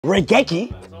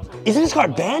Raigeki? Isn't this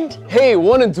card banned? Hey,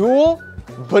 want a duel?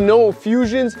 But no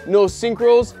fusions, no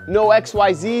synchros, no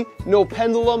XYZ, no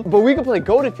pendulum. But we can play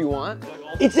GOAT if you want.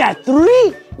 It's at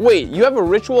 3? Wait, you have a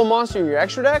ritual monster in your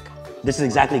extra deck? This is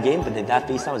exactly the game, but if that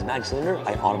face down is Magic Cylinder,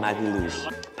 I automatically lose.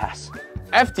 Pass.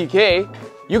 FTK,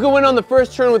 you can win on the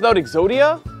first turn without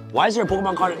Exodia? Why is there a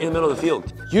Pokemon card in the middle of the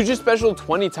field? You just special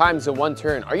 20 times in one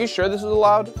turn. Are you sure this is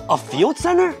allowed? A field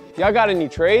center? Y'all got any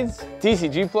trades?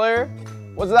 TCG player?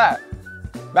 What's that?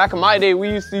 Back in my day, we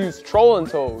used to use Troll and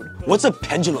Toad. What's a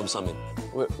pendulum summon?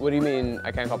 What do you mean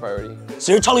I can't call priority?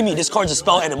 So you're telling me this card's a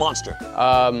spell and a monster?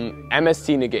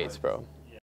 MST negates, bro.